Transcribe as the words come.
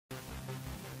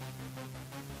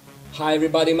Hi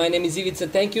everybody, my name is Ivica.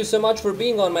 Thank you so much for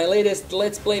being on my latest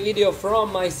Let's Play video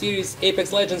from my series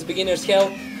Apex Legends Beginner's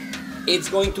Hell. It's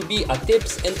going to be a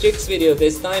tips and tricks video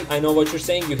this time. I know what you're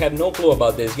saying, you have no clue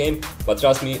about this game, but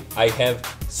trust me, I have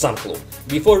some clue.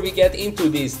 Before we get into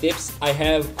these tips, I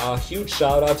have a huge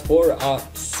shout out for a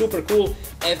super cool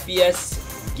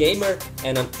FPS gamer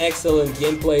and an excellent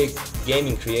gameplay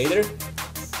gaming creator.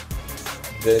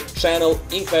 The channel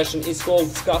in question is called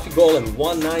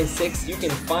ScruffyGolem196. You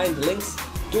can find links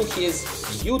to his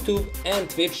YouTube and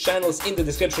Twitch channels in the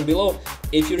description below.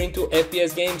 If you're into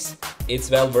FPS games, it's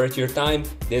well worth your time.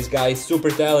 This guy is super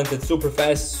talented, super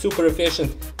fast, super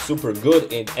efficient, super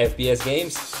good in FPS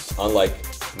games, unlike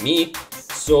me.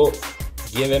 So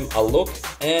give him a look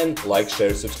and like,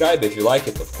 share, subscribe if you like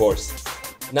it, of course.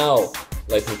 Now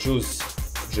let me choose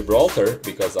Gibraltar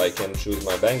because I can choose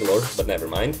my Bangalore, but never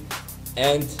mind.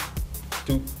 And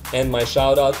to end my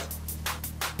shout out,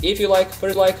 if you like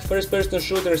first person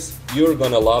shooters, you're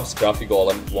gonna love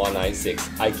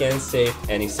ScruffyGolem196. I can't say it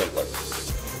any simpler.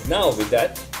 Now with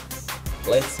that,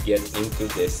 let's get into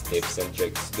this tips and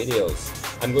tricks videos.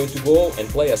 I'm going to go and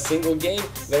play a single game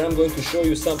where I'm going to show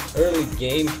you some early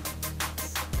game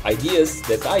ideas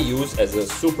that I use as a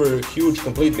super huge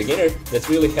complete beginner that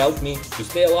really helped me to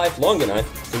stay alive long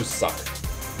enough to suck.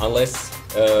 Unless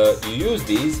you use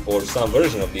these or some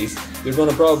version of these, you're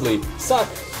gonna probably suck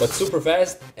but super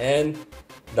fast and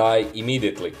die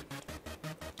immediately.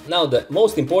 Now the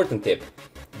most important tip,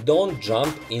 don't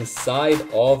jump inside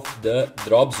of the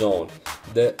drop zone,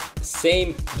 the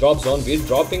same drop zone we're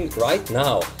dropping right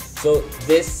now. So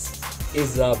this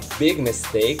is a big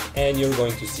mistake and you're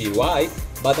going to see why,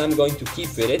 but I'm going to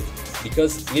keep with it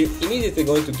because we're immediately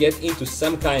going to get into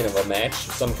some kind of a match,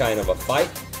 some kind of a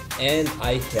fight, and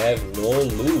I have no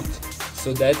loot.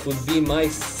 So that would be my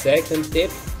second tip.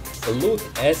 Loot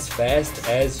as fast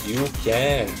as you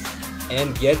can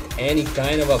and get any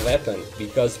kind of a weapon,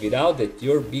 because without it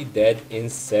you'll be dead in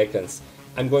seconds.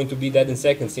 I'm going to be dead in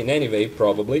seconds in any way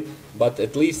probably, but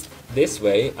at least this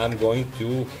way I'm going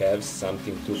to have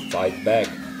something to fight back.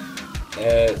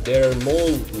 There are more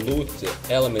loot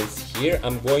elements here.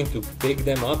 I'm going to pick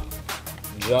them up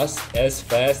just as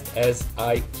fast as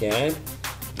I can.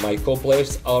 My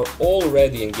co-players are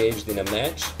already engaged in a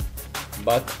match,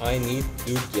 but I need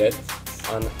to get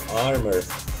an armor.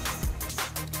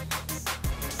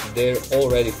 They're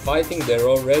already fighting, they're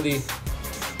already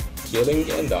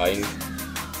killing and dying.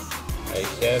 I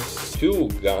have two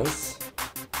guns,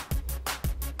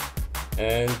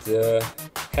 and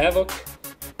Havoc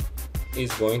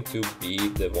is going to be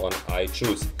the one I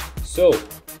choose. So,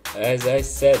 as I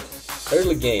said,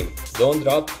 early game, don't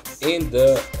drop in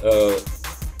the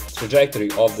trajectory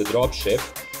of the dropship,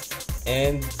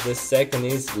 and the second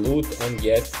is loot and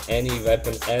get any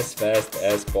weapon as fast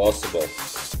as possible.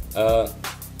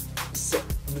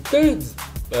 The third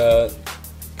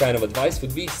kind of advice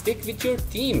would be stick with your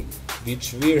team,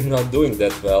 which we're not doing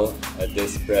that well at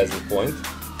this present point.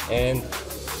 And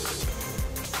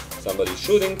somebody's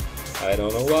shooting, I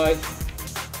don't know why,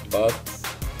 but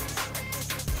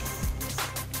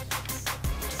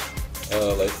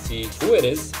let's see who it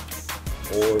is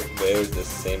or where the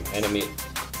same enemy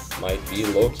might be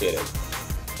located.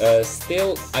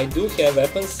 Still, I do have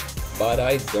weapons, but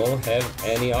I don't have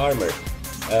any armor.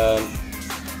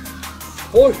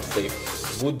 Fourth tip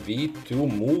would be to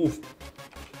move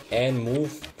and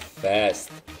move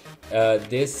fast.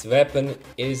 This weapon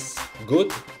is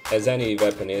good, as any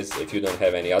weapon is if you don't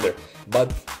have any other,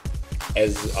 but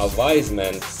as a wise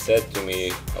man said to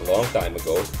me a long time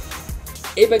ago,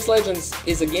 Apex Legends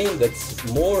is a game that's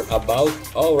more about,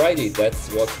 alrighty, that's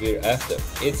what we're after.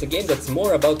 It's a game that's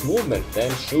more about movement than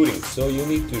shooting, so you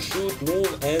need to shoot,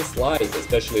 move and slide,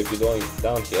 especially if you're going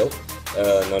downhill,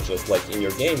 not just like in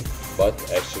your game, but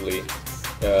actually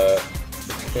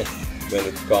when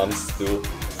it comes to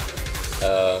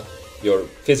your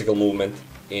physical movement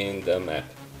in the map,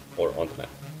 or on the map.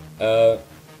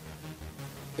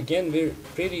 Again, we're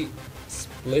pretty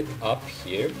split up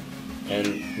here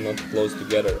and not close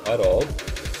together at all.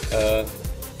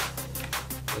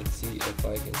 Let's see if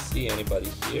I can see anybody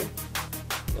here.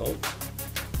 No.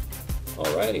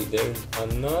 Alrighty, there's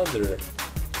another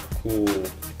cool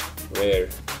rare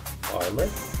armor.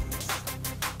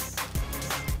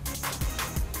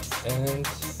 And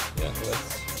yeah,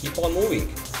 let's keep on moving.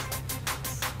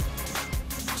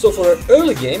 So for an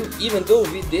early game, even though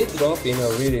we did drop in a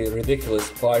really ridiculous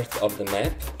part of the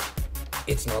map,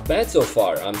 it's not bad so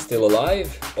far. I'm still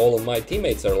alive, all of my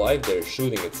teammates are alive, they're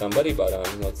shooting at somebody, but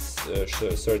I'm not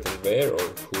certain where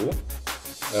or who.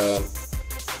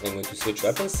 I'm going to switch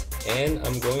weapons, and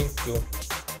I'm going to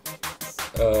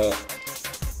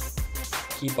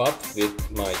keep up with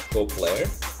my co-player,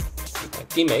 with my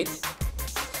teammate,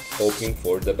 hoping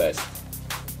for the best.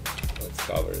 Let's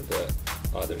cover the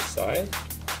other side.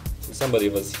 So somebody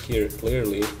was here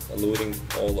clearly looting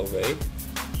all the way.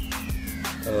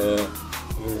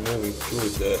 We're moving through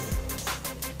the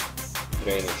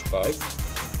drainage pipe.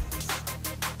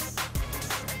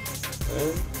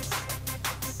 And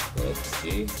let's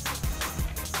see.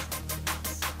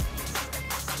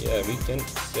 Yeah, we can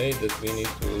say that we need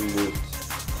to loot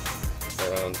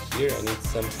around here. I need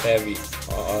some heavy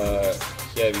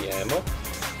ammo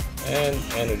and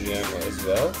energy ammo as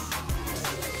well.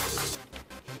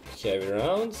 Heavy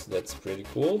rounds, that's pretty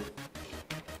cool.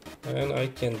 And I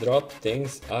can drop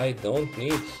things I don't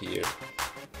need here.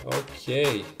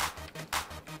 Okay,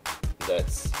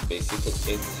 that's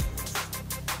basically it.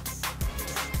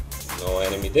 No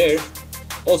enemy there.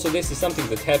 Also, this is something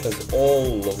that happens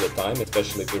all of the time,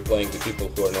 especially if you're playing with people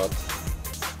who are not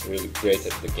really great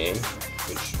at the game,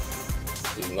 which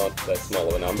is not that small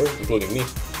of a number, including me,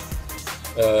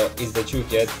 is that you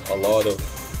get a lot of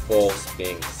false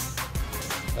pings.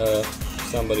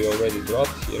 Somebody already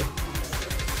dropped here.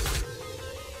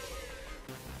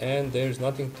 And there's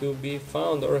nothing to be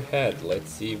found or had.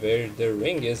 Let's see where the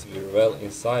ring is. We're well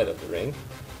inside of the ring.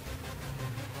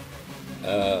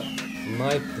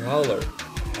 My Prowler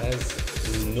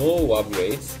has no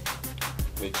upgrades,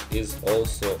 which is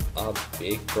also a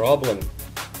big problem,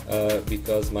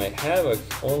 because my Havoc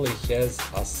only has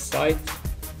a sight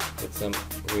with some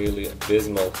really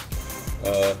abysmal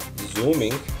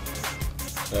zooming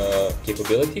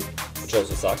capability, which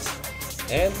also sucks.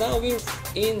 And now we're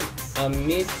in a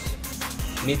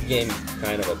mid-game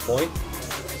kind of a point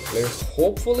where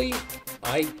hopefully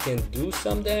I can do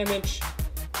some damage,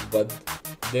 but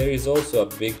there is also a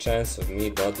big chance of me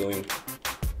not doing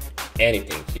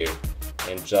anything here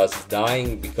and just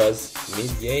dying, because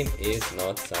mid-game is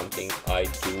not something I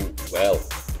do well.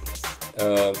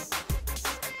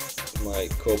 My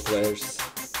co-players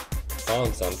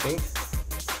found something.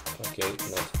 Okay,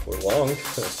 not for long.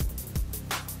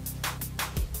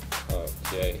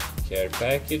 Okay, care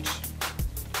package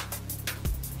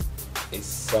is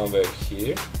somewhere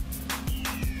here.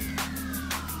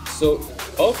 So,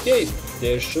 okay,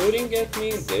 they're shooting at me.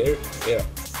 Yeah,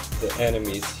 the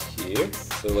enemy is here.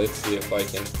 So let's see if I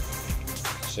can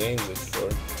change it for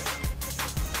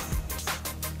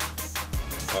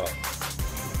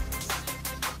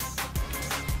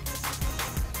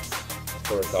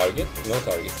a target. No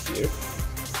target here.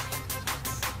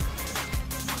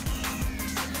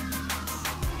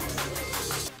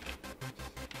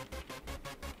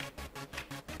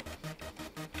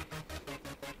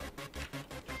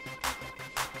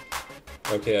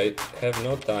 Okay, I have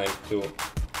no time to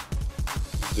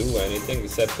do anything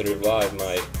except to revive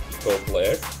my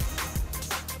co-player.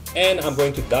 And I'm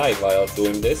going to die while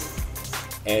doing this.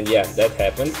 And yeah, that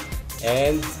happened.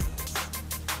 And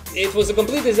it was a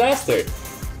complete disaster.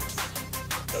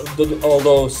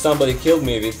 Although somebody killed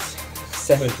me with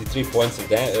 73 points of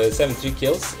 73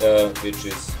 kills, which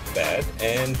is bad,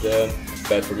 and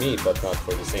bad for me, but not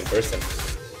for the same person.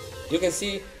 You can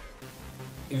see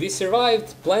we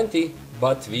survived plenty,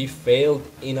 but we failed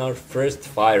in our first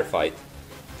firefight.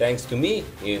 Thanks to me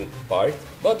in part,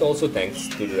 but also thanks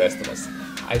to the rest of us.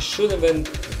 I shouldn't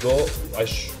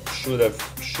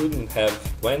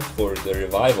have went for the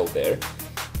revival there,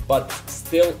 but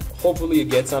still, hopefully you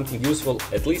get something useful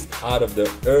at least out of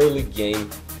the early game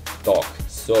talk.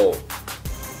 So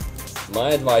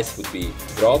my advice would be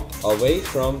drop away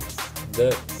from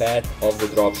the path of the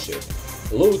dropship.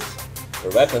 Loot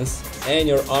your weapons and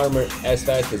your armor as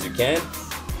fast as you can,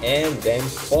 and then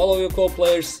follow your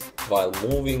co-players while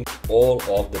moving all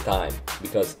of the time,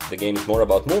 because the game is more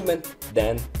about movement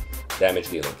than damage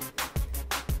dealing.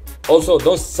 Also,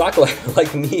 don't suck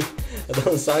like me,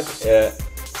 don't suck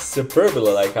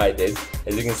superbly like I did.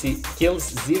 As you can see,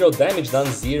 kills 0, damage done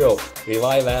 0,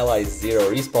 revive allies 0,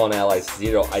 respawn allies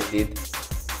 0. I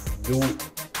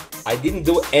didn't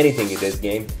do anything in this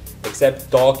game except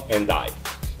talk and die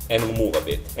and move a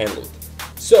bit and loot.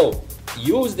 So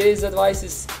use these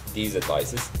advices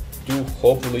to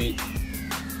hopefully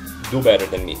do better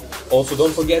than me. Also,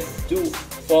 don't forget to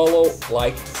follow,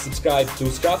 like, subscribe to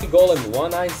Scruffy Golem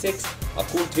 196, a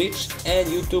cool Twitch and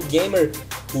YouTube gamer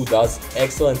who does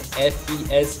excellent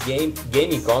FPS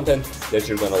gaming content that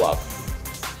you're gonna love.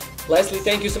 Lastly,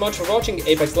 thank you so much for watching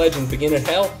Apex Legends Beginner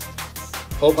Hell.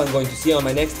 Hope I'm going to see you on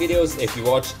my next videos. If you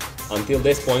watched until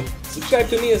this point, subscribe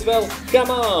to me as well. Come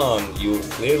on! You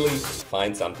clearly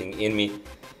find something in me,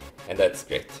 and that's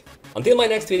great. Until my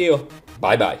next video,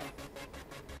 bye bye.